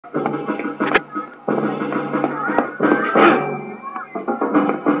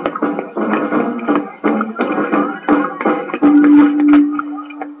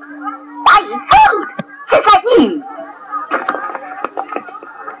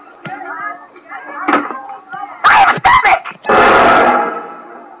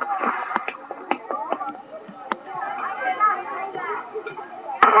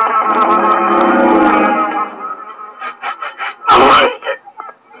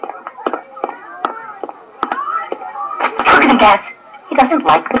Guess he doesn't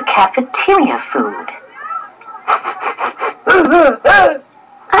like the cafeteria food.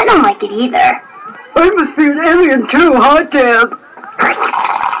 I don't like it either. I must be an alien too, hot damn.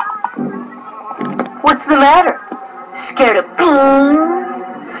 What's the matter? Scared of beans?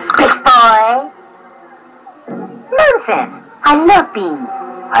 Space boy? Nonsense. I love beans.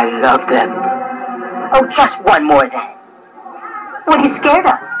 I love them. Oh, just one more then. What are you scared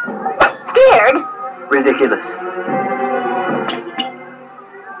of? Scared? Ridiculous.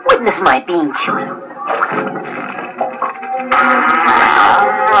 Witness my bean chewing.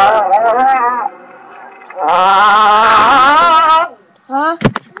 Huh?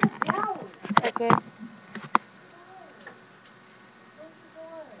 Okay.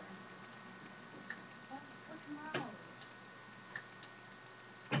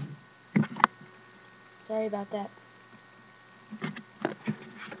 Sorry about that.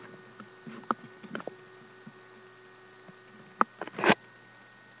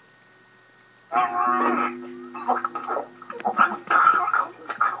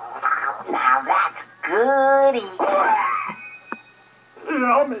 Now that's good eating.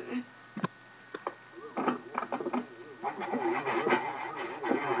 Yummy.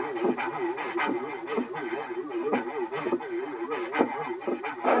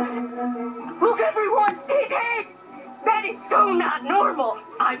 Look, everyone! His head! That is so not normal!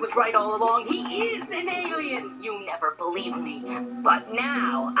 I was right all along. He is an alien! You never believed me. But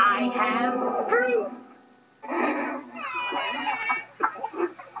now I have proof!